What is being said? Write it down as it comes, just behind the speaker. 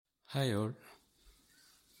Hi all,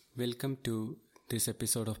 welcome to this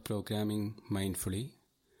episode of Programming Mindfully,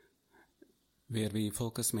 where we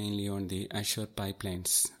focus mainly on the Azure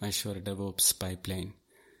pipelines, Azure DevOps pipeline.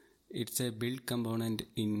 It's a build component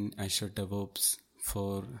in Azure DevOps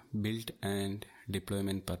for build and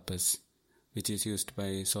deployment purpose, which is used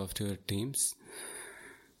by software teams.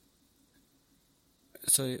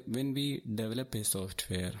 So when we develop a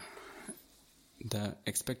software, the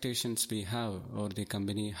expectations we have or the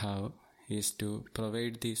company have is to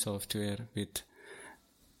provide the software with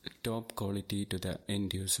top quality to the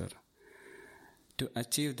end user. To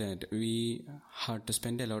achieve that, we have to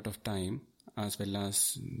spend a lot of time as well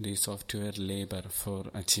as the software labor for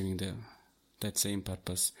achieving that same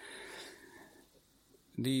purpose.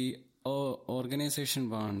 The organization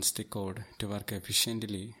wants the code to work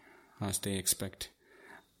efficiently as they expect,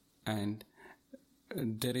 and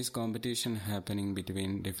there is competition happening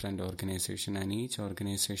between different organizations, and each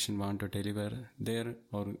organization want to deliver their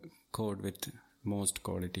code with most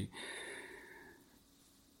quality.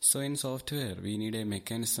 So in software, we need a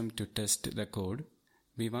mechanism to test the code.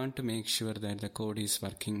 We want to make sure that the code is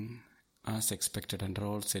working as expected under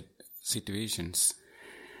all situations.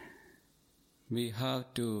 We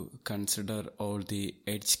have to consider all the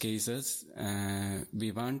edge cases.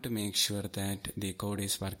 We want to make sure that the code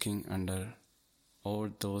is working under all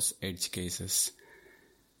those edge cases.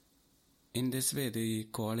 In this way, the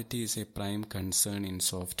quality is a prime concern in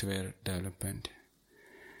software development.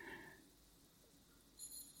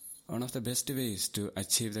 One of the best ways to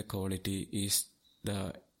achieve the quality is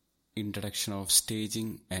the introduction of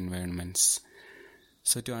staging environments.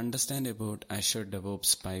 So to understand about Azure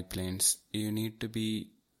DevOps pipelines, you need to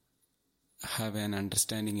have an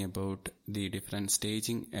understanding about the different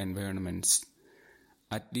staging environments,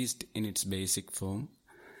 at least in its basic form.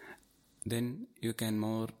 Then you can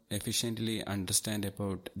more efficiently understand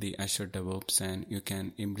about the Azure DevOps and you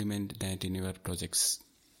can implement that in your projects.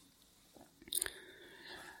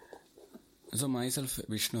 So myself,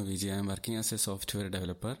 Vishnu Vijay, I am working as a software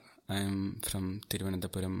developer. I am from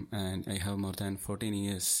Thiruvananthapuram and I have more than 14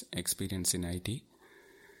 years experience in IT.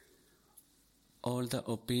 All the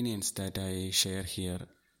opinions that I share here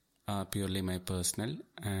are purely my personal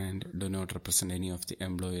and do not represent any of the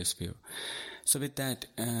employer's view. So with that,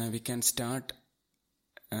 we can start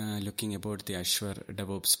looking about the Azure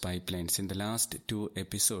DevOps pipelines. In the last 2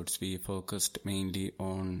 episodes, we focused mainly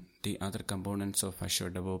on the other components of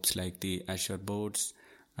Azure DevOps like the Azure Boards,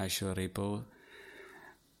 Azure Repo.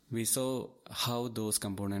 We saw how those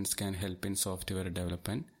components can help in software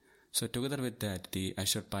development. So together with that, the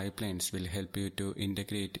Azure pipelines will help you to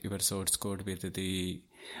integrate your source code with the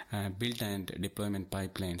build and deployment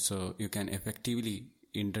pipeline. So you can effectively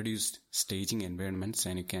introduce staging environments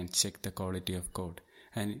and you can check the quality of code.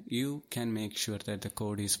 And you can make sure that the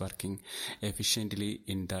code is working efficiently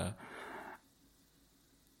in the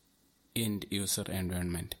end user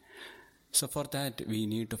environment. So for that, we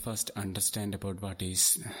need to first understand about what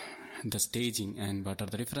is the staging and what are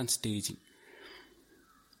the different staging.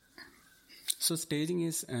 So staging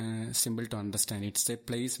is simple to understand. It's a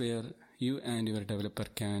place where you and your developer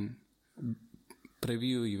can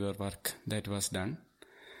preview your work that was done.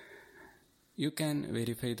 You can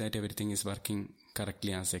verify that everything is working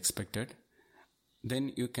correctly as expected.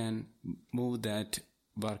 Then you can move that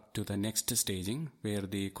work to the next staging where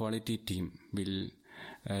the quality team will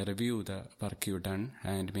review the work you've done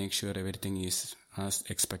and make sure everything is as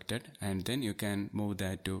expected, and then you can move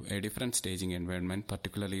that to a different staging environment,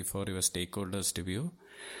 particularly for your stakeholders to view.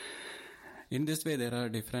 In this way, there are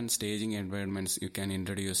different staging environments you can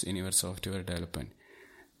introduce in your software development.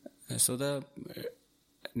 So the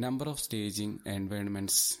number of staging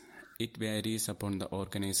environments, it varies upon the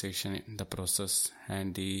organization, the process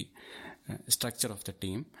and the structure of the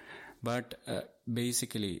team. But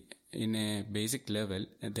basically, in a basic level,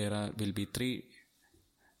 there will be 3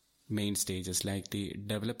 main stages like the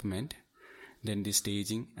development, then the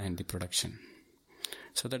staging and the production.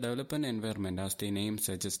 So the development environment, as the name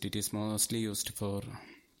suggests, it is mostly used for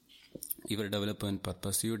your development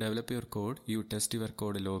purpose. You develop your code, you test your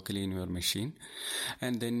code locally in your machine,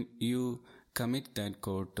 and then you commit that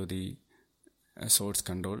code to the source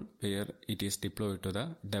control where it is deployed to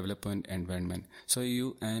the development environment. So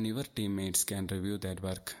you and your teammates can review that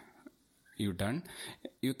work you done.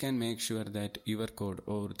 You can make sure that your code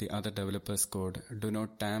or the other developers' code do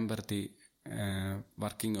not tamper the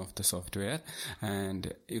working of the software,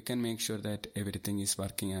 and you can make sure that everything is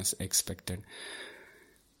working as expected.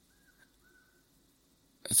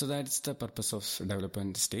 So that's the purpose of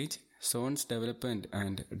development stage. So once development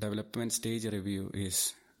and development stage review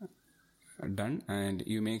is done and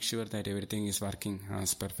you make sure that everything is working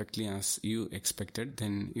as perfectly as you expected,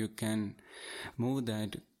 then you can move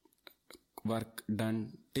that work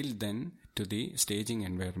done till then to the staging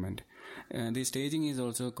environment. The staging is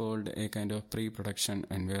also called a kind of pre-production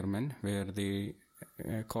environment where the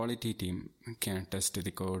quality team can test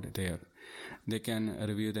the code there. They can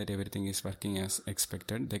review that everything is working as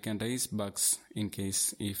expected. They can raise bugs in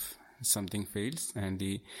case if something fails, and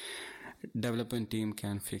the development team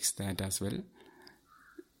can fix that as well.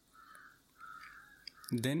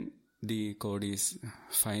 Then the code is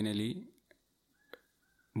finally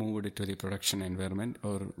moved to the production environment,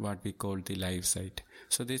 or what we call the live site.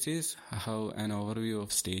 So this is how an overview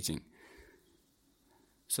of staging.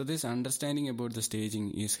 So this understanding about the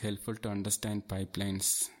staging is helpful to understand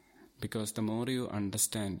pipelines, because the more you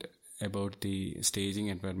understand about the staging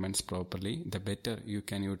environments properly, the better you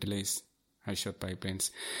can utilize Azure pipelines.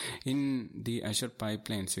 In the Azure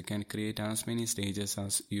pipelines, you can create as many stages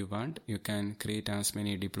as you want. You can create as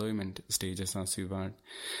many deployment stages as you want.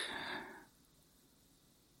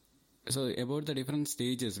 So about the different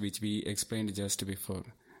stages which we explained just before.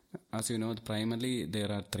 As you know, primarily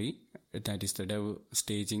there are three. That is the dev,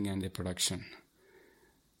 staging, and the production.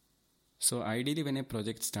 So ideally when a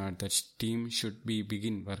project starts, the team should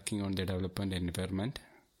begin working on the development environment.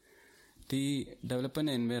 The development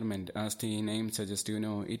environment, as the name suggests,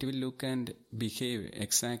 it will look and behave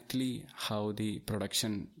exactly how the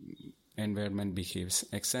production environment behaves,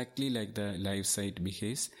 exactly like the live site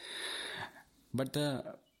behaves. But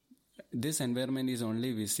this environment is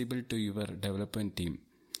only visible to your development team.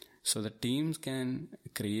 So the teams can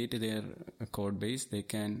create their code base, they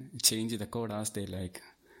can change the code as they like,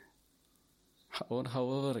 or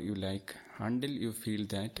however you like, until you feel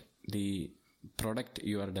that the product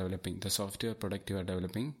you are developing, the software product you are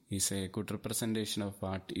developing, is a good representation of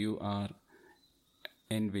what you are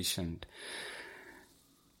envisioned.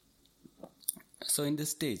 So in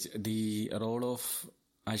this stage, the role of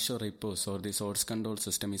Azure repos or the source control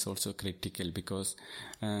system is also critical, because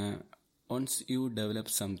once you develop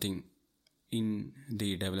something in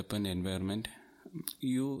the development environment,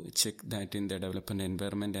 you check that in the development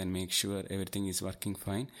environment and make sure everything is working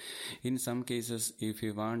fine. In some cases, if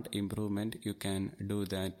you want improvement, you can do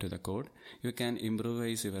that to the code. You can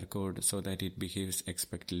improvise your code so that it behaves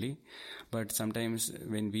expectedly. But sometimes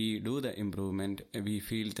when we do the improvement, we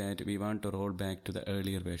feel that we want to roll back to the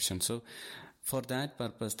earlier version. So for that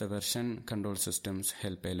purpose, the version control systems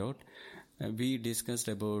help a lot. We discussed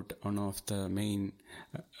about one of the main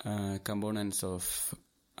components of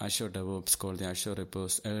Azure DevOps called the Azure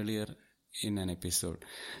repos earlier in an episode.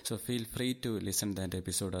 So feel free to listen to that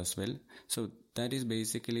episode as well. So that is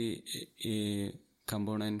basically a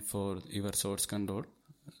component for your source control.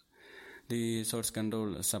 The source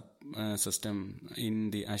control system in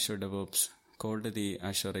the Azure DevOps called the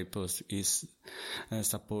Azure repos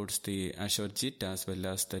supports the Azure JIT as well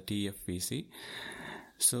as the TFVC.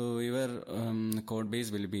 So your code base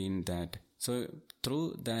will be in that. So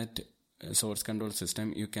through that source control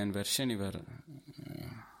system, you can version your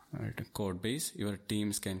code base. Your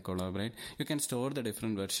teams can collaborate. You can store the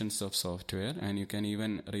different versions of software, and you can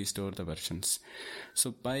even restore the versions.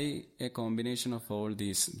 So by a combination of all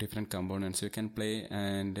these different components, you can play,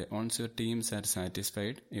 and once your teams are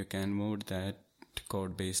satisfied, you can move that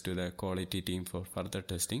code base to the quality team for further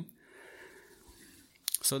testing.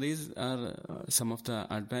 So these are some of the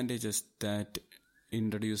advantages that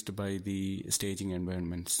introduced by the staging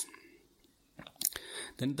environments.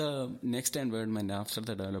 Then the next environment after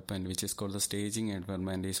the development, which is called the staging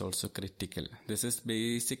environment, is also critical. This is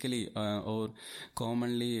basically or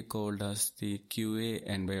commonly called as the QA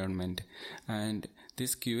environment. And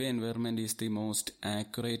this QA environment is the most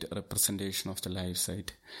accurate representation of the live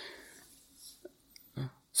site.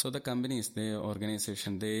 So the companies, the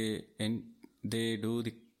organization, they do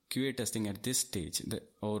the QA testing at this stage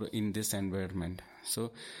or in this environment.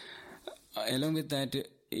 So along with that,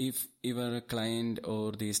 if your client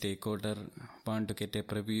or the stakeholder want to get a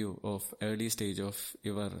preview of early stage of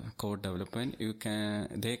your code development,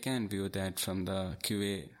 they can view that from the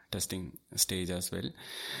QA testing stage as well.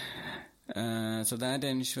 So that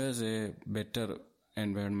ensures a better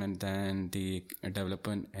environment than the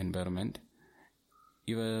development environment.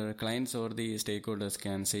 Your clients or the stakeholders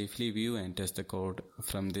can safely view and test the code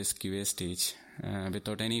from this QA stage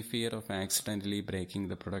without any fear of accidentally breaking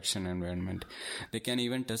the production environment. They can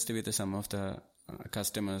even test with some of the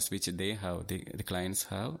customers which they have, the clients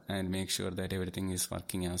have, and make sure that everything is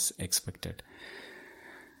working as expected.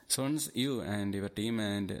 So once you and your team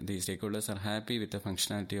and the stakeholders are happy with the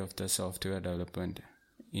functionality of the software development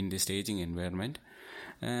in the staging environment,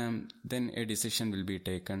 then a decision will be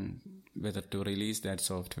taken whether to release that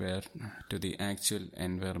software to the actual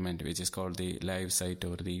environment, which is called the live site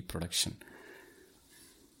or the production.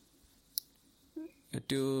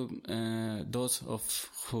 To those of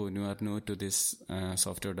who are new to this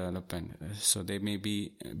software development, so they may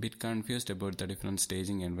be a bit confused about the different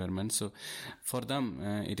staging environments. So for them,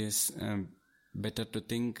 it is better to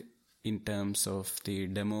think in terms of the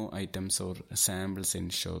demo items or samples in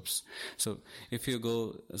shops. So if you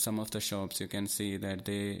go some of the shops, you can see that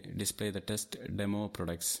they display the test demo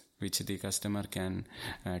products, which the customer can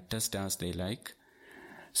test as they like.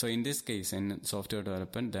 So in this case, in software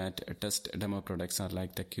development, that test demo products are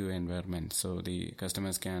like the QA environment. So the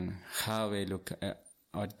customers can have a look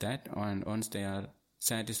at that, and once they are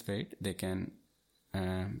satisfied, they can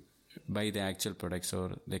buy the actual products,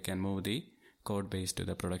 or they can move the code base to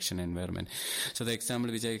the production environment. So the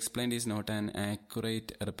example which I explained is not an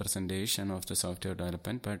accurate representation of the software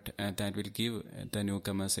development, but that will give the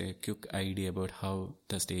newcomers a quick idea about how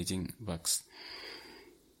the staging works.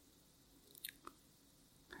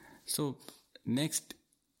 So next,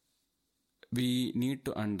 we need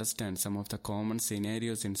to understand some of the common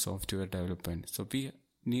scenarios in software development. So we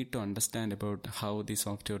need to understand about how the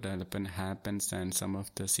software development happens and some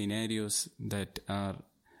of the scenarios that are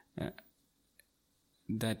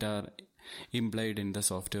implied in the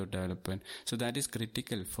software development. So that is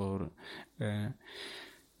critical for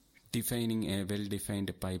defining a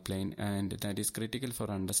well-defined pipeline, and that is critical for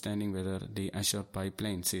understanding whether the Azure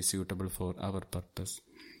pipelines is suitable for our purpose.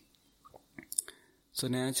 So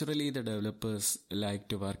naturally, the developers like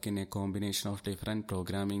to work in a combination of different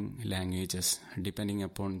programming languages depending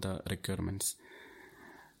upon the requirements.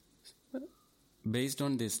 Based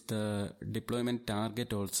on this, the deployment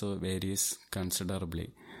target also varies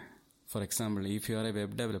considerably. For example, if you are a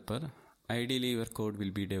web developer, ideally your code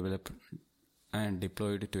will be developed and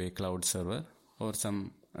deployed to a cloud server or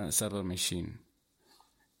some server machine.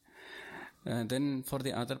 Then for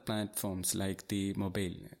the other platforms like the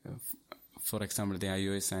mobile, for example, the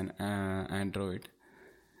iOS and Android,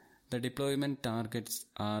 the deployment targets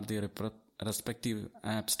are the respective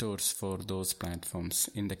app stores for those platforms.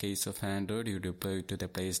 In the case of Android, you deploy to the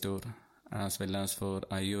Play Store, as well as for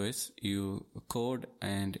iOS, you code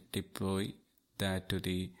and deploy that to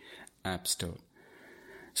the App Store.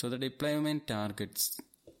 So the deployment targets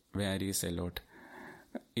varies a lot.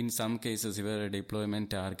 In some cases, your deployment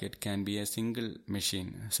target can be a single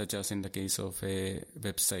machine, such as in the case of a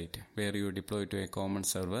website, where you deploy to a common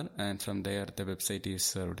server and from there the website is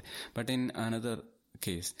served. But in another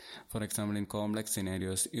case, for example, in complex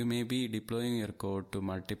scenarios, you may be deploying your code to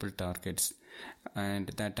multiple targets, and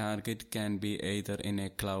that target can be either in a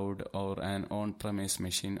cloud or an on-premise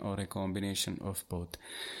machine or a combination of both.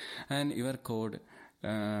 And your code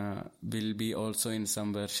will be also in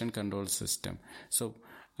some version control system. So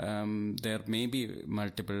there may be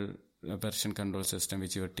multiple version control system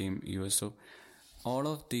which your team uses. So all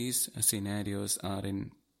of these scenarios are in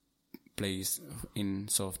place in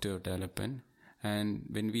software development. And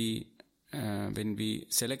when we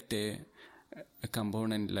select a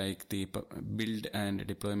component like the build and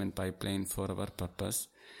deployment pipeline for our purpose,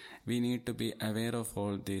 we need to be aware of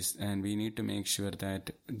all this, and we need to make sure that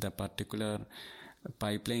the particular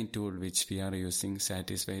pipeline tool which we are using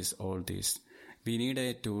satisfies all these. We need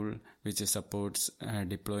a tool which supports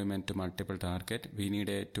deployment to multiple targets. We need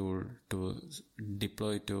a tool to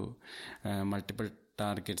deploy to multiple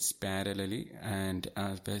targets parallelly, and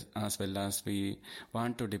as well as we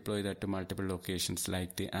want to deploy that to multiple locations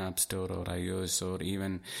like the App Store or iOS or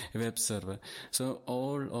even a web server. So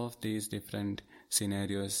all of these different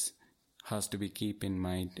scenarios has to be keep in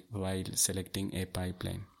mind while selecting a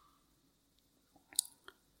pipeline.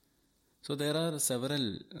 So there are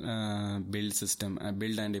several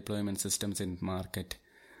build and deployment systems in market,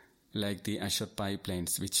 like the Azure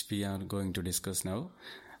pipelines, which we are going to discuss now,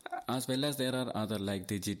 as well as there are other like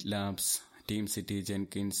the GitLabs, TeamCity,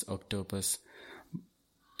 Jenkins, Octopus.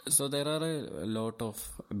 So there are a lot of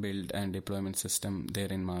build and deployment system there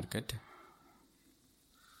in market.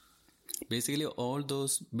 Basically, all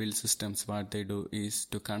those build systems, what they do is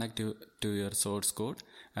to connect you to your source code,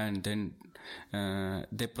 and then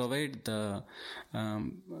they provide a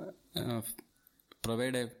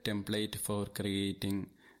template for creating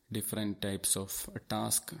different types of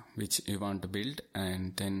tasks which you want to build,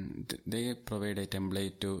 and then they provide a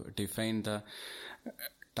template to define the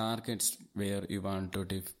targets where you want to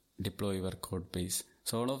deploy your code base.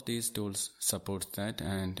 So all of these tools support that,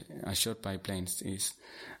 and Azure Pipelines is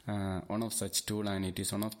one of such tool, and it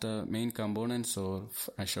is one of the main components of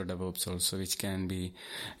Azure DevOps also, which can be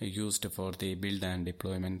used for the build and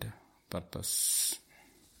deployment purpose.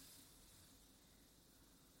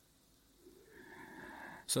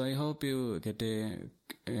 So I hope you get a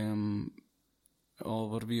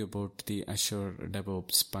overview about the Azure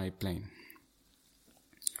DevOps pipeline.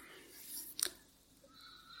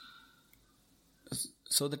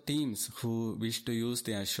 So the teams who wish to use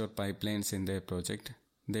the Azure pipelines in their project,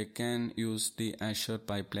 they can use the Azure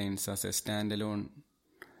pipelines as a standalone,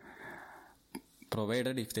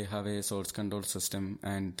 provided if they have a source control system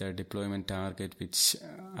and the deployment target which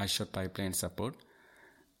Azure pipelines support.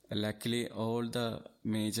 Luckily, all the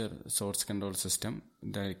major source control system,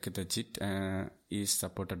 like the JIT, is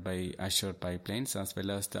supported by Azure pipelines, as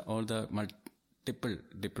well as all the multiple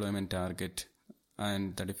deployment target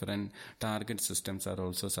and the different target systems are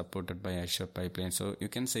also supported by Azure pipelines. So you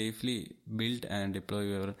can safely build and deploy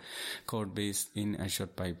your code base in Azure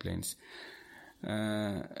pipelines.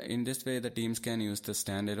 In this way, the teams can use the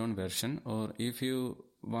standalone version, or if you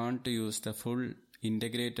want to use the full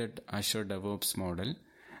integrated Azure DevOps model,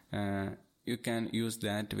 you can use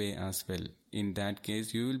that way as well. In that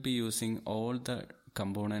case, you will be using all the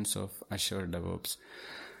components of Azure DevOps.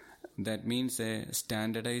 That means a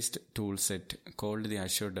standardized tool set called the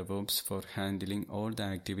Azure DevOps for handling all the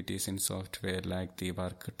activities in software, like the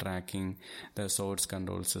work tracking, the source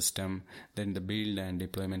control system, then the build and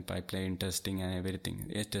deployment pipeline, testing and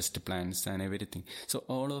everything, test plans and everything. So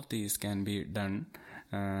all of these can be done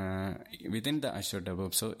within the Azure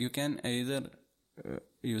DevOps. So you can either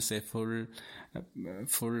use a full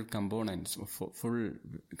components of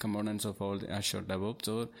all the Azure DevOps,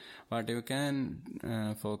 or what you can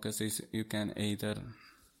focus is you can either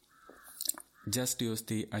just use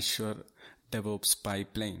the Azure DevOps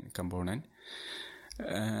pipeline component,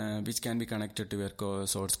 which can be connected to your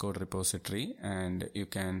source code repository, and you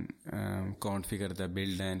can configure the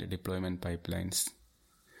build and deployment pipelines.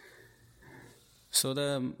 So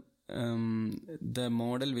the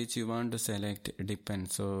model which you want to select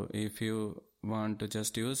depends. So if you want to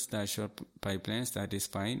just use the Azure pipelines, that is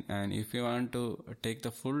fine. And if you want to take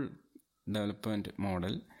the full development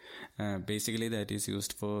model, basically that is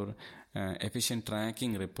used for efficient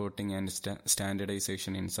tracking, reporting and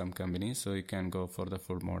standardization in some companies. So you can go for the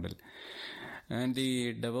full model. And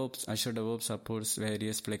the Azure DevOps supports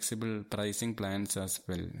various flexible pricing plans as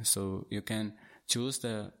well. So you can choose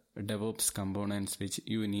the DevOps components which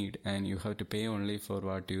you need, and you have to pay only for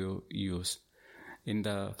what you use. In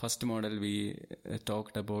the first model, we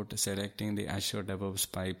talked about selecting the Azure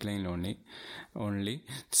DevOps pipeline only.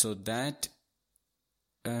 So that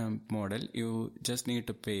model, you just need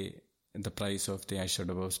to pay the price of the Azure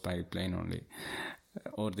DevOps pipeline only,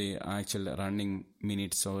 or the actual running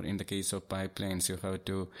minutes, or in the case of pipelines, you have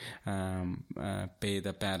to pay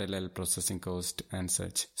the parallel processing cost and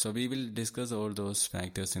such. So we will discuss all those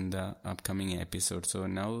factors in the upcoming episode. So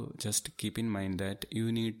now just keep in mind that you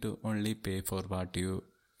need to only pay for what you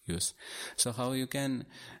use. So how you can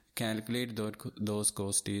calculate those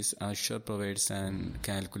costs is Azure provides an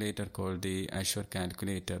calculator called the Azure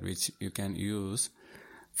Calculator, which you can use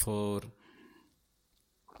for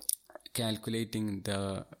calculating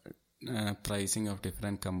the pricing of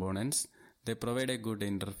different components. They provide a good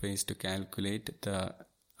interface to calculate the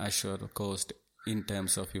Azure cost in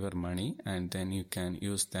terms of your money, and then you can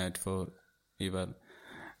use that for your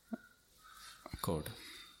code.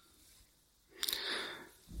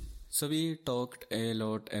 So we talked a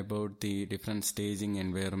lot about the different staging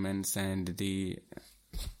environments and the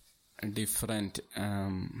different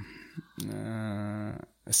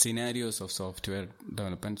scenarios of software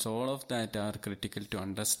development. So all of that are critical to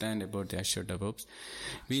understand about the Azure DevOps.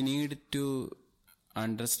 We need to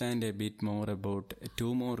understand a bit more about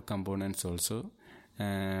two more components also,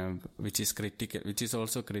 which is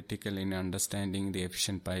also critical in understanding the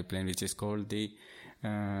efficient pipeline, which is called the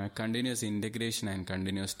continuous integration and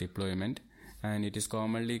continuous deployment, and it is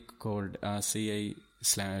commonly called CI/CD.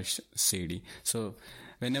 So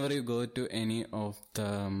whenever you go to any of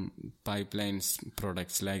the pipelines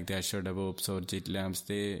products like the Azure DevOps or GitLab,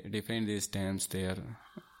 they define these terms there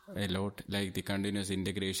a lot, like the continuous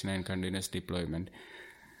integration and continuous deployment.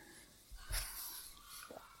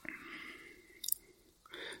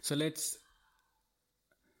 So let's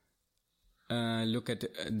look at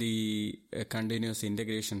the continuous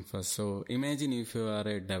integration first. So imagine if you are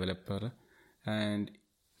a developer and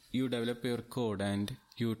you develop your code and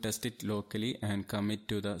you test it locally and commit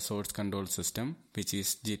to the source control system, which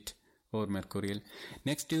is JIT or Mercurial.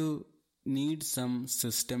 Next, you need some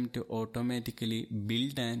system to automatically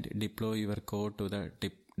build and deploy your code to the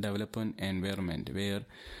development environment, where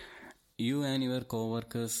you and your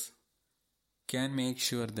coworkers can make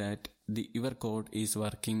sure that your code is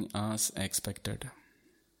working as expected.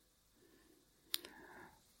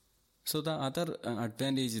 So the other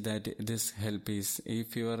advantage that this help is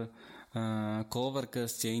if your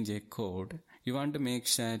co-workers change a code, you want to make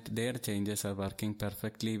sure that their changes are working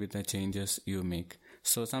perfectly with the changes you make.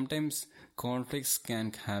 So sometimes conflicts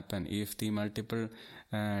can happen if the multiple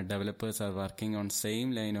developers are working on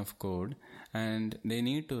same line of code and they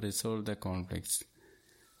need to resolve the conflicts.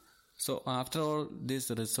 So after all this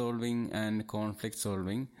resolving and conflict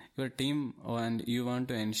solving, your team and you want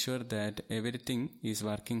to ensure that everything is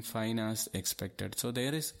working fine as expected. So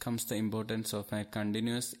comes the importance of a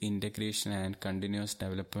continuous integration and continuous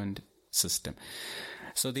development system.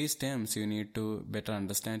 So these terms you need to better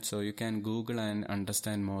understand. So you can Google and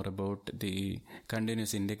understand more about the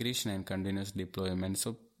continuous integration and continuous deployment.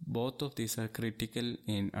 So both of these are critical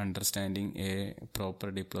in understanding a proper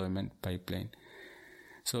deployment pipeline.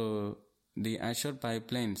 So the Azure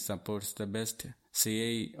pipeline supports the best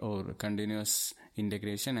CI or continuous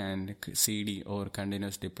integration and CD or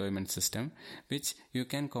continuous deployment system, which you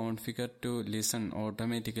can configure to listen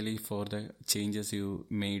automatically for the changes you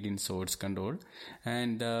made in source control.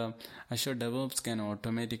 And Azure DevOps can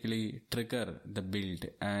automatically trigger the build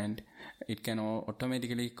and it can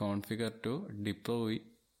automatically configure to deploy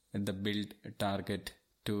the build target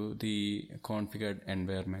to the configured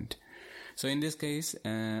environment. So in this case,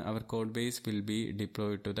 our code base will be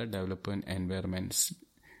deployed to the development environments.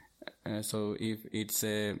 So if it's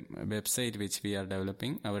a website which we are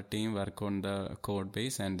developing, our team work on the code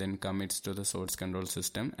base and then commits to the source control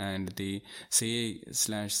system and the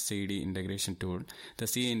CI/CD integration tool. The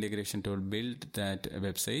CI integration tool build that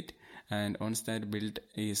website, and once that build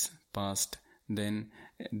is passed, then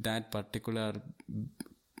that particular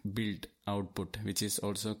build output, which is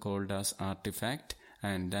also called as artifact,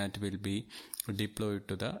 and that will be deployed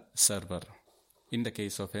to the server in the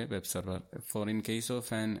case of a web server. For in case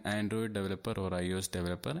of an Android developer or iOS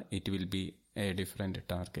developer, it will be a different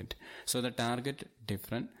target. So the target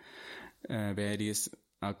different varies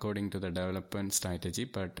according to the development strategy,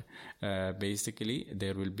 but basically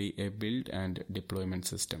there will be a build and deployment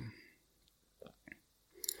system.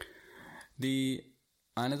 The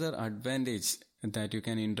another advantage that you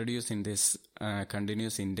can introduce in this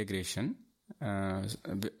continuous integration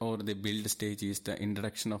or the build stage is the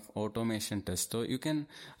introduction of automation tests. So you can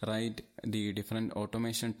write the different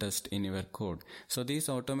automation tests in your code. So these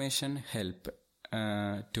automation help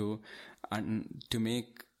to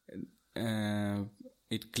make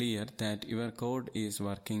it clear that your code is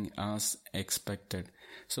working as expected.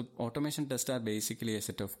 So automation tests are basically a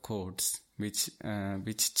set of codes which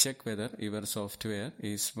check whether your software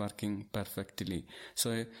is working perfectly.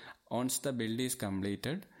 So once the build is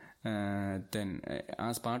completed, then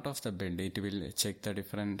as part of the build it will check the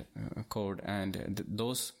different code, and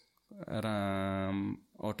those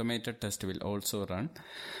automated tests will also run,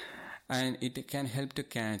 and it can help to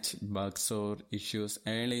catch bugs or issues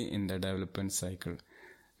early in the development cycle.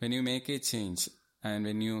 When you make a change and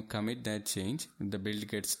when you commit that change, the build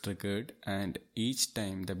gets triggered, and each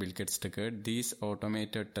time the build gets triggered, these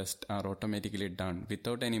automated tests are automatically done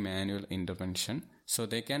without any manual intervention. So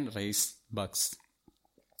they can raise bugs.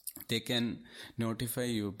 They can notify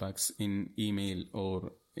you bugs in email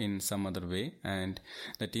or in some other way, and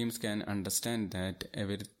the teams can understand that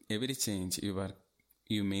every change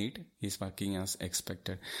you made is working as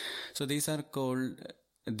expected. So these are called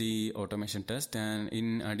the automation test, and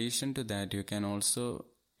in addition to that you can also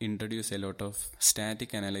introduce a lot of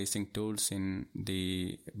static analyzing tools in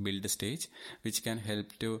the build stage, which can help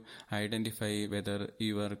to identify whether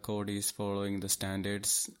your code is following the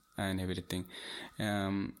standards and everything,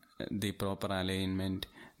 the proper alignment,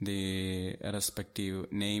 the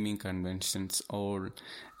respective naming conventions, all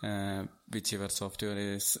which your software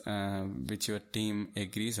is, which your team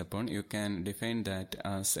agrees upon. You can define that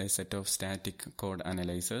as a set of static code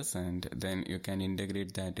analyzers, and then you can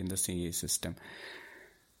integrate that in the CA system.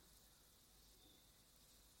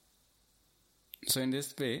 So in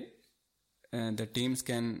this way, the teams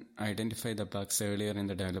can identify the bugs earlier in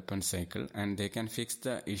the development cycle, and they can fix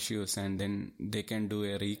the issues, and then they can do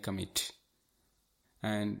a recommit,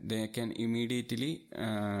 and they can immediately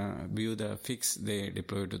view the fix they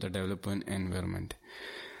deploy to the development environment.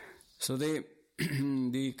 So the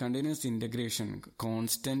continuous integration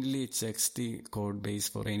constantly checks the code base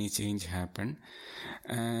for any change happen,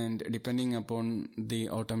 and depending upon the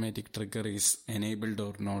automatic trigger is enabled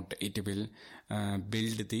or not, it will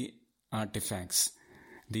build the artifacts.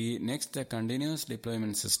 The continuous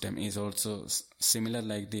deployment system is also similar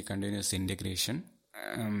like the continuous integration.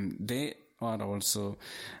 They are also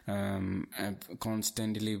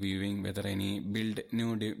constantly viewing whether any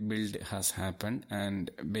new build has happened,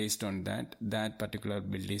 and based on that particular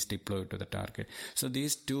build is deployed to the target. So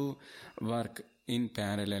these two work in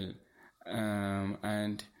parallel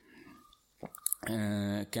and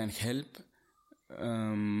can help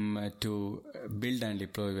to build and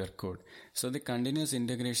deploy your code. So the continuous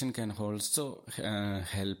integration can also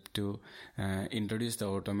help to introduce the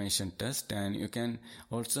automation test, and you can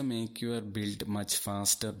also make your build much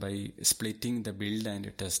faster by splitting the build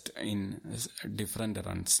and test in different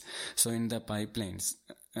runs. So in the pipelines,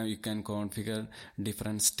 you can configure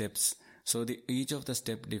different steps. So each of the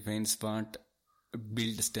step defines what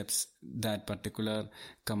build steps that particular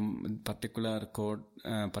code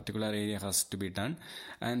particular area has to be done.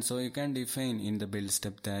 And so you can define in the build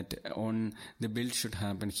step that on the build should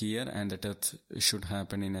happen here and the test should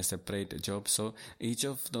happen in a separate job. So each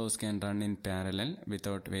of those can run in parallel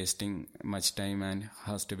without wasting much time and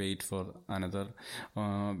has to wait for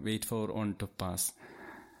one to pass.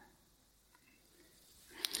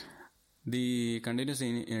 The continuous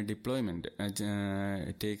deployment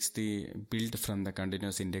takes the build from the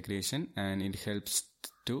continuous integration, and it helps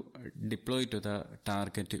to deploy to the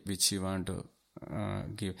target which you want to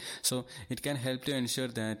give. So it can help to ensure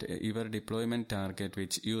that your deployment target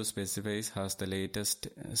which you specifies has the latest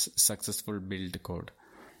successful build code.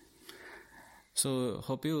 So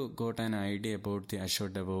hope you got an idea about the Azure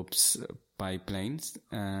DevOps pipelines.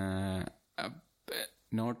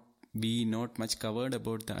 Not much covered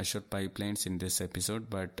about the Azure pipelines in this episode,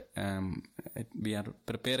 but we are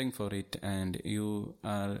preparing for it, and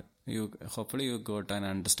hopefully you got an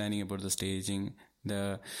understanding about the staging,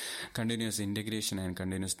 the continuous integration and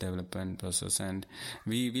continuous development process, and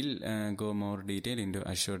we will go more detail into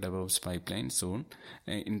Azure DevOps pipeline soon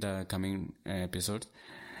in the coming episodes.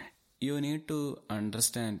 You need to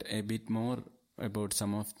understand a bit more about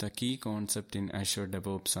some of the key concepts in Azure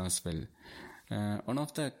DevOps as well. One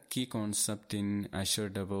of the key concepts in Azure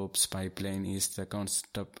DevOps pipeline is the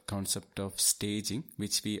concept of staging,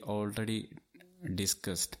 which we already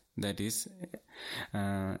discussed. That is,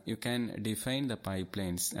 you can define the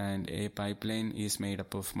pipelines, and a pipeline is made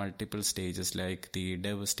up of multiple stages like the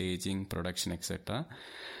dev, staging, production, etc.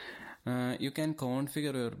 You can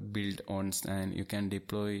configure your build once and you can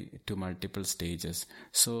deploy to multiple stages.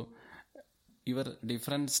 So your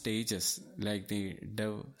different stages like the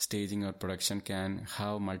dev, staging or production can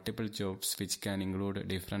have multiple jobs which can include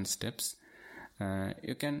different steps.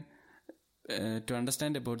 You can to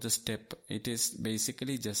understand about the step, it is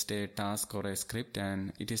basically just a task or a script,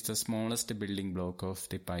 and it is the smallest building block of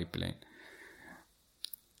the pipeline.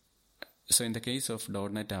 So in the case of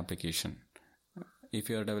 .NET application, if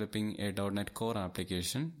you are developing a .NET Core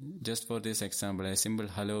application, just for this example, a simple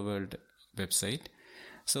Hello World website.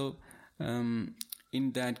 So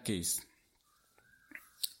in that case,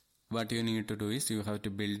 what you need to do is you have to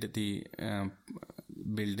build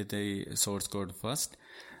the source code first.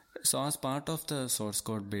 So as part of the source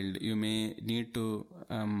code build, you may need to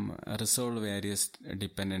resolve various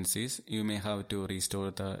dependencies. You may have to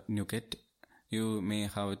restore the NuGet. You may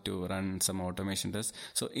have to run some automation tests.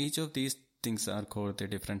 So each of these things are called the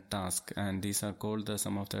different tasks, and these are called the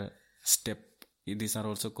some of the step. These are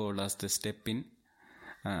also called as the step in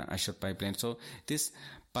Azure pipeline. So this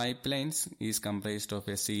pipelines is comprised of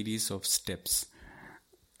a series of steps.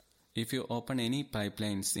 If you open any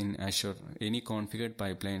pipelines in Azure, any configured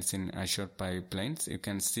pipelines in Azure pipelines, you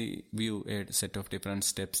can view a set of different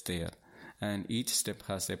steps there, and each step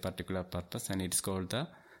has a particular purpose, and it's called the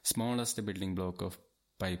smallest building block of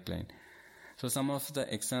pipeline. So some of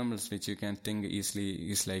the examples which you can think easily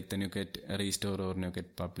is like the NuGet restore or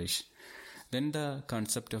NuGet publish. Then the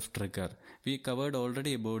concept of trigger. We covered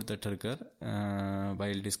already about the trigger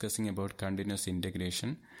while discussing about continuous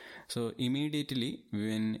integration. So immediately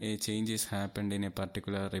when a change is happened in a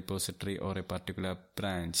particular repository or a particular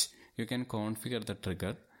branch, you can configure the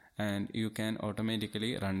trigger and you can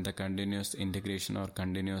automatically run the continuous integration or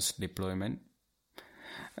continuous deployment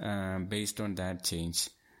based on that change.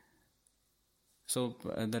 So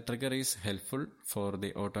the trigger is helpful for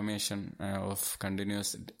the automation of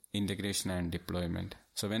continuous integration and deployment.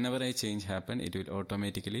 So whenever a change happens, it will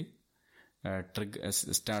automatically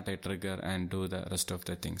start a trigger and do the rest of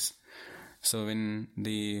the things. So when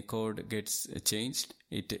the code gets changed,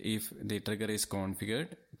 if the trigger is configured,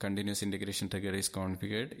 continuous integration trigger is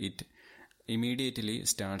configured, it immediately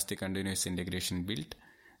starts the continuous integration build.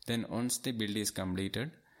 Then once the build is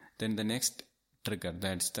completed, then the next trigger,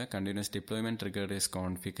 that's the continuous deployment trigger, is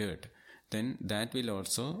configured. Then that will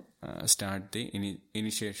also start the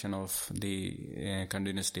initiation of the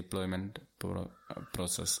continuous deployment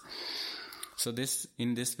process. So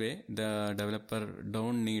in this way, the developer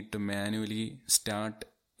don't need to manually start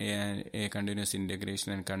a continuous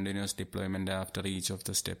integration and continuous deployment after each of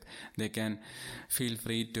the step. They can feel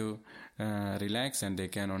free to relax, and they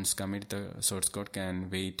can, once commit the source code, can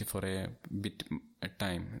wait for a bit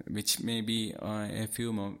time, which may be a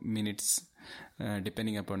few more minutes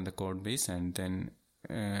depending upon the code base, and then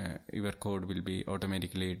your code will be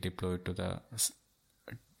automatically deployed to the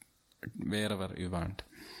wherever you want.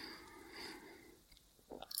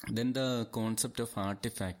 Then the concept of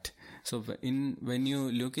artifact. So when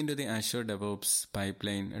you look into the Azure DevOps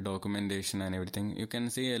pipeline documentation and everything, you can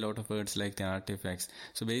see a lot of words like the artifacts.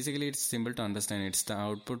 So basically it's simple to understand. It's the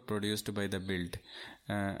output produced by the build.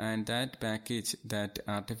 And that package, that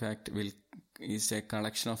artifact is a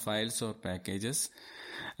collection of files or packages.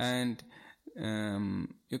 And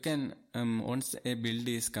you can, once a build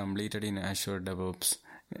is completed in Azure DevOps,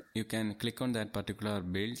 you can click on that particular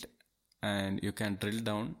build and you can drill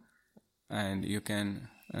down and you can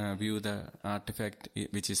view the artifact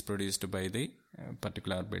which is produced by the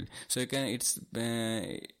particular build. So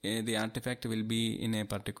the artifact will be in a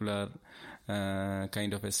particular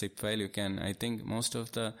kind of a zip file. I think most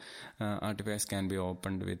of the artifacts can be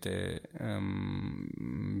opened with the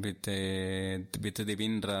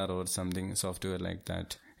WinRAR or something software like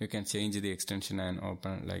that. You can change the extension and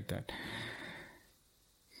open like that.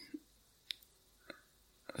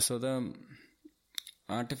 So the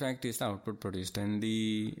artifact is the output produced, and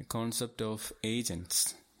the concept of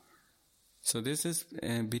agents. So this is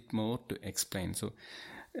a bit more to explain. So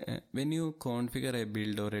when you configure a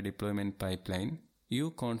build or a deployment pipeline,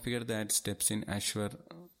 you configure that steps in Azure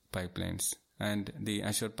Pipelines, and the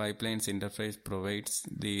Azure Pipelines interface provides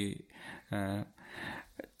the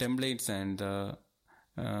templates and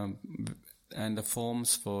the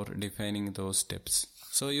forms for defining those steps.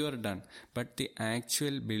 So you are done. But the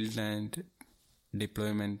actual build and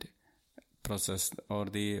deployment process, or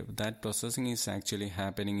that processing, is actually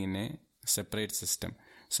happening in a separate system.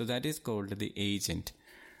 So that is called the agent.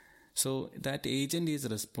 So that agent is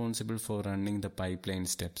responsible for running the pipeline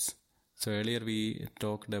steps. So earlier we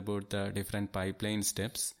talked about the different pipeline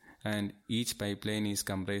steps, and each pipeline is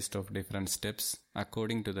comprised of different steps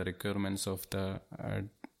according to the requirements of the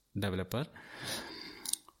developer.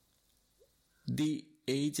 The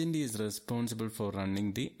agent is responsible for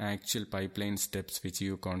running the actual pipeline steps which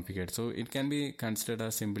you configured. So it can be considered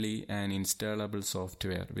as simply an installable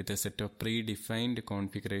software with a set of predefined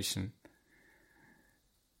configuration.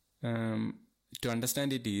 To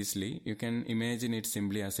understand it easily, you can imagine it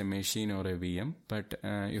simply as a machine or a VM, but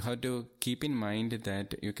you have to keep in mind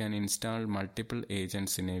that you can install multiple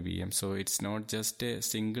agents in a VM. So it's not just a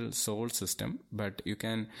single sole system, but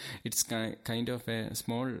it's kind of a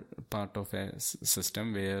small part of a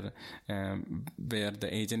system where the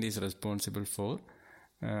agent is responsible for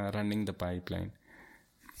running the pipeline.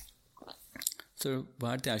 So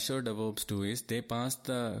what the Azure DevOps do is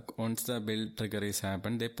once the build trigger is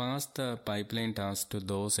happened, they pass the pipeline task to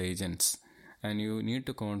those agents, and you need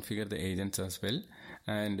to configure the agents as well.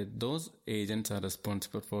 And those agents are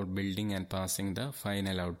responsible for building and passing the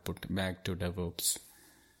final output back to DevOps.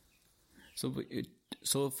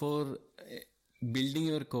 So for building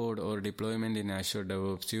your code or deployment in Azure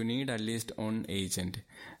DevOps, you need at least one agent.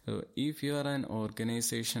 So if you are an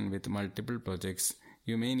organization with multiple projects,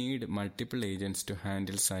 you may need multiple agents to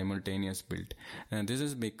handle simultaneous build. And this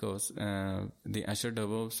is because the Azure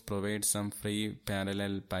DevOps provides some free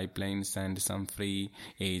parallel pipelines and some free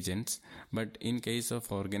agents. But in case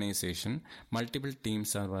of organization, multiple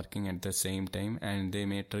teams are working at the same time and they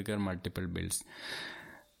may trigger multiple builds.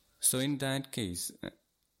 So in that case,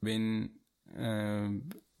 when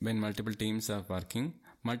multiple teams are working,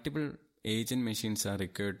 multiple agent machines are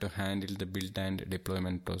required to handle the build and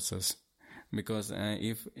deployment process. Because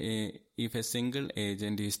if a single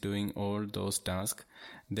agent is doing all those tasks,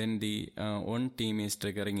 then the one team is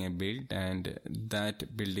triggering a build, and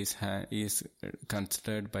that build is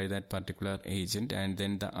considered by that particular agent, and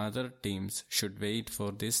then the other teams should wait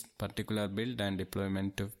for this particular build and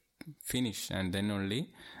deployment to finish, and then only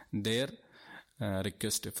their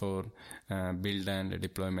request for build and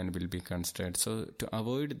deployment will be considered. So to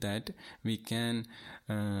avoid that, we can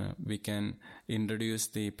introduce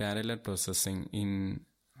the parallel processing in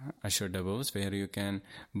Azure DevOps, where you can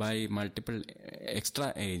buy multiple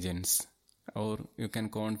extra agents, or you can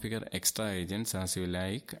configure extra agents as you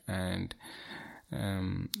like, and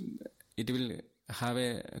it will have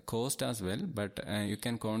a cost as well, but you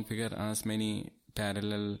can configure as many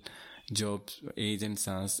parallel jobs agents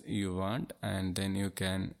as you want, and then you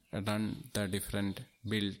can run the different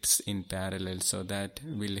builds in parallel. So that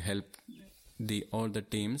will help all the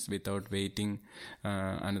teams without waiting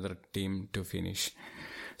another team to finish.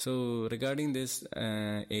 So regarding this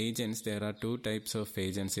agents, there are two types of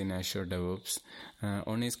agents in Azure DevOps.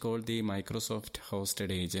 One is called the Microsoft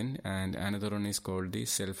hosted agent, and another one is called the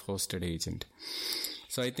self-hosted agent.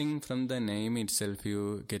 So I think from the name itself,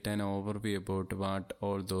 you get an overview about what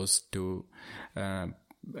all those two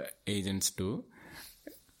agents do.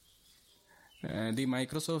 The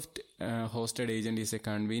Microsoft hosted agent is a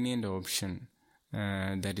convenient option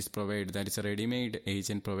that is a ready-made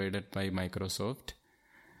agent provided by Microsoft.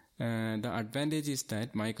 The advantage is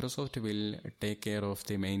that Microsoft will take care of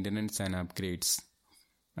the maintenance and upgrades,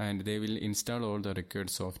 and they will install all the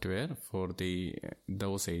required software for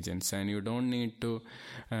those agents, and you don't need to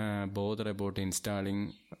bother about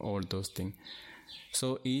installing all those things.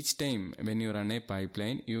 So each time when you run a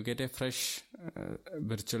pipeline, you get a fresh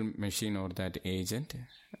virtual machine or that agent,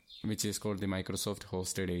 which is called the Microsoft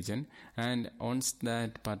hosted agent. And once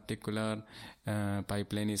that particular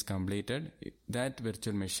pipeline is completed, that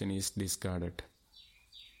virtual machine is discarded.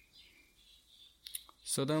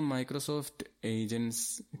 So the Microsoft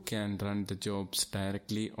agents can run the jobs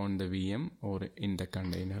directly on the VM or in the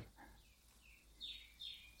container.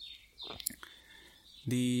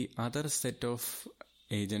 The other set of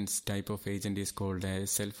agents, type of agent, is called a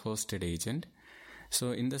self-hosted agent.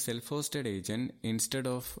 So in the self-hosted agent, instead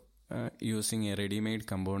of using a ready-made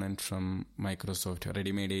component from Microsoft, a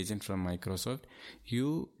ready-made agent from Microsoft,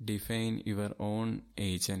 you define your own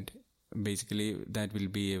agent. Basically, that will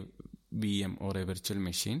be a VM or a virtual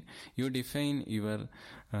machine. You define your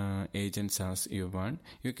agents as you want.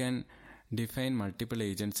 You can define multiple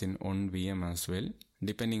agents in one VM as well,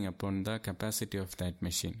 depending upon the capacity of that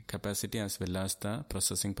machine, capacity as well as the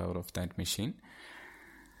processing power of that machine.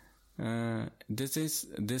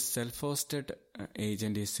 This self-hosted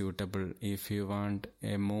agent is suitable if you want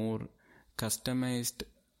a more customized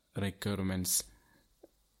requirements,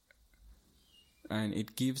 and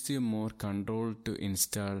it gives you more control to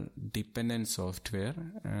install dependent software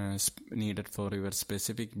needed for your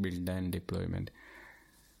specific build and deployment.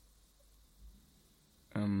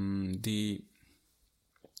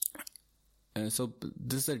 So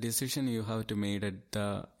this is a decision you have to make at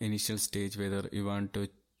the initial stage, whether you want to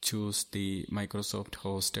choose the Microsoft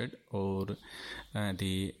hosted or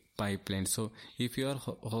the pipeline. So if you are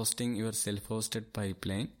hosting your self-hosted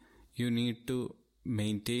pipeline, you need to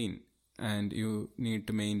maintain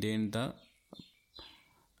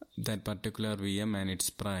that particular VM and its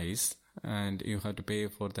price, and you have to pay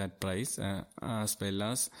for that price as well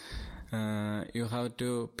as you have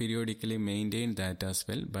to periodically maintain that as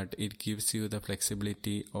well, but it gives you the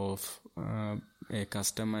flexibility of a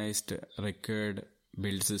customized required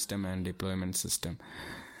build system and deployment system.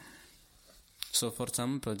 So for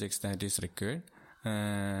some projects that is required,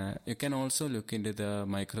 you can also look into the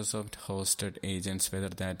Microsoft hosted agents, whether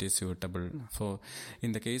that is suitable. For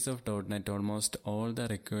in the case of .NET, almost all the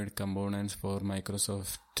required components for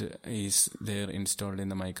Microsoft is there installed in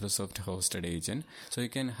the Microsoft hosted agent. So you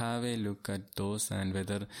can have a look at those, and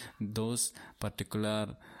whether those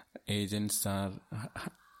particular agents are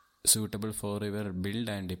suitable for your build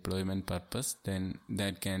and deployment purpose, then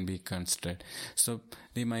that can be considered. So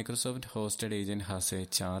the Microsoft hosted agent has a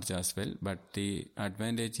charge as well, but the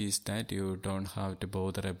advantage is that you don't have to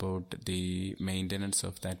bother about the maintenance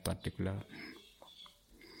of that particular.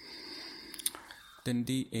 Then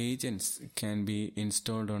the agents can be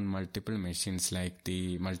installed on multiple machines, like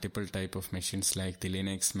the multiple type of machines like the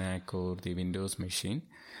Linux, Mac or the Windows machine.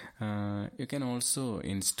 You can also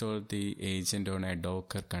install the agent on a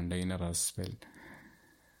Docker container as well.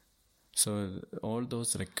 So all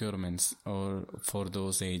those requirements or for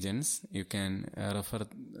those agents, you can refer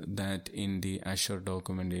that in the Azure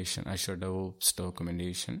documentation, Azure DevOps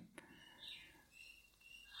documentation.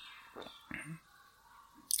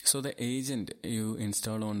 So the agent you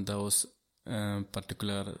install on those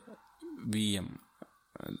particular VM,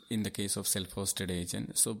 in the case of self-hosted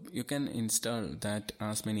agent, so you can install that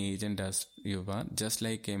as many agents as you want. Just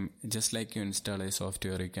like you install a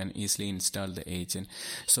software, you can easily install the agent.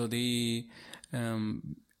 So the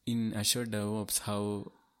in Azure DevOps,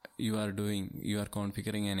 how you are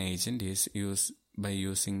configuring an agent is by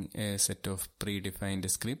using a set of predefined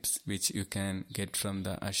scripts which you can get from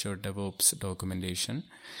the Azure DevOps documentation.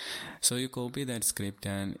 So you copy that script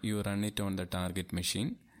and you run it on the target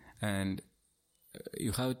machine, and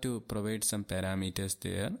you have to provide some parameters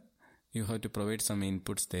there. You have to provide some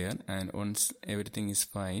inputs there, and once everything is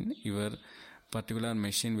fine, your particular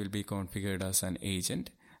machine will be configured as an agent,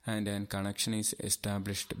 and then connection is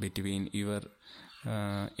established between your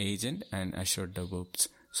agent and Azure DevOps.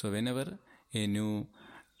 So whenever a new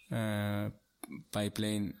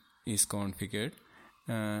pipeline is configured,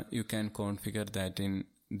 you can configure that in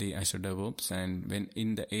the Azure DevOps, and when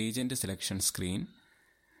in the agent selection screen,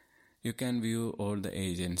 you can view all the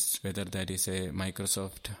agents, whether that is a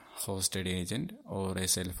Microsoft hosted agent or a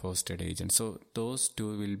self-hosted agent. So those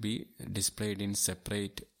two will be displayed in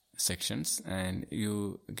separate sections, and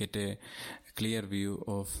you get a clear view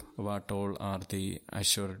of what all are the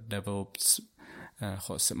Azure DevOps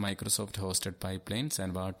Microsoft hosted pipelines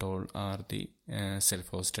and what all are the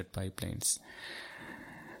self-hosted pipelines.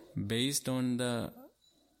 Based on the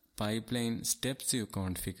pipeline steps you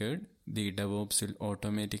configured, the DevOps will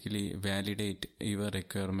automatically validate your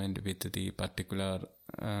requirement with the particular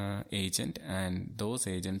agent, and those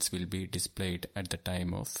agents will be displayed at the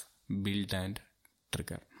time of build and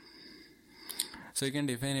trigger. So you can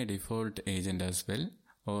define a default agent as well,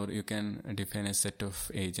 or you can define a set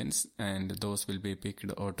of agents, and those will be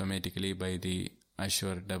picked automatically by the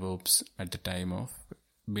Azure DevOps at the time of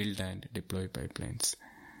build and deploy pipelines.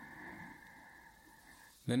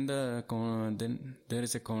 Then there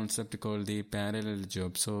is a concept called the parallel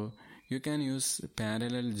job. So you can use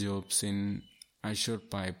parallel jobs in Azure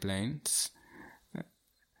pipelines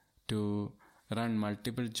to run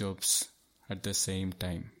multiple jobs at the same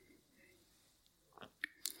time.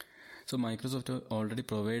 So Microsoft already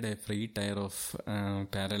provide a free tier of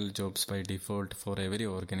parallel jobs by default for every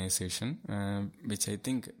organization, which I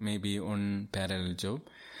think may be on parallel job.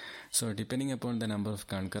 So depending upon the number of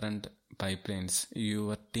concurrent pipelines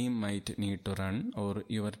your team might need to run, or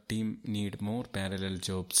your team need more parallel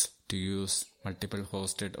jobs to use multiple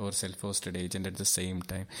hosted or self-hosted agent at the same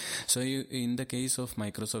time. So in the case of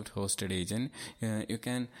Microsoft hosted agent, you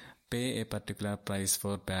can pay a particular price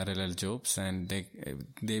for parallel jobs, and they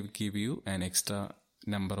give you an extra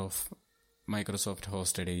number of Microsoft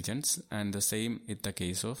hosted agents, and the same in the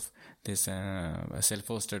case of this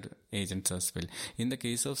self-hosted agents as well. In the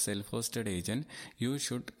case of self-hosted agent, you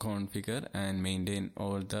should configure and maintain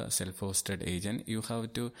all the self-hosted agent. You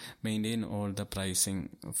have to maintain all the pricing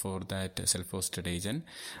for that self-hosted agent,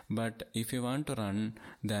 but if you want to run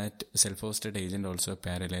that self-hosted agent also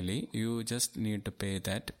parallelly, you just need to pay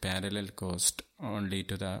that parallel cost only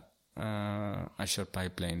to the Azure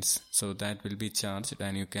pipelines. So that will be charged,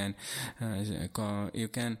 and you can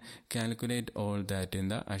calculate all that in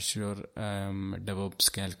the Azure DevOps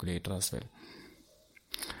calculator as well.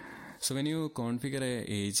 So when you configure an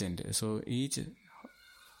agent, so each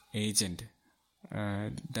agent,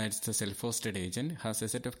 that's the self-hosted agent, has a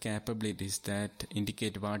set of capabilities that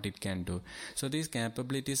indicate what it can do. So these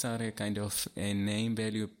capabilities are a kind of a name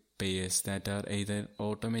value pairs that are either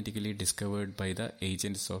automatically discovered by the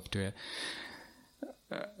agent software.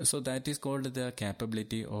 So that is called the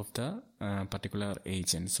capability of the particular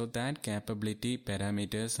agent. So that capability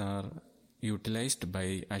parameters are utilized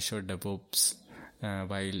by Azure DevOps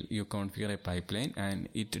while you configure a pipeline, and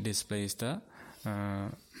it displays the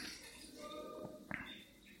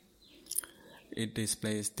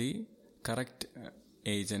correct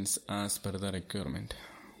agents as per the requirement.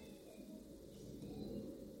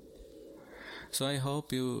 So I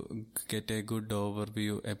hope you get a good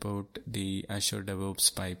overview about the Azure DevOps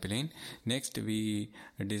pipeline. Next, we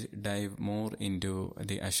dive more into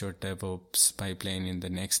the Azure DevOps pipeline in the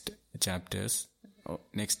next chapters, or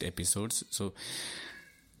next episodes. So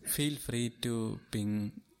feel free to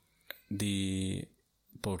ping the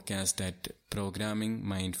podcast at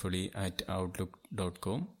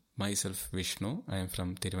programmingmindfully@outlook.com. Myself, Vishnu. I am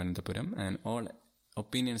from Thiruvananthapuram, and all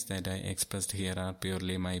opinions that I expressed here are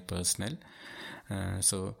purely my personal.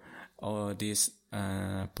 So this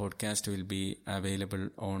podcast will be available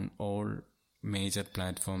on all major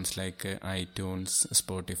platforms like iTunes,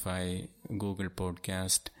 Spotify, Google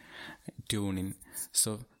Podcast, TuneIn.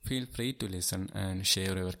 So feel free to listen and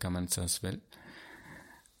share your comments as well.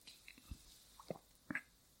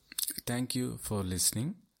 Thank you for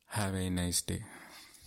listening. Have a nice day.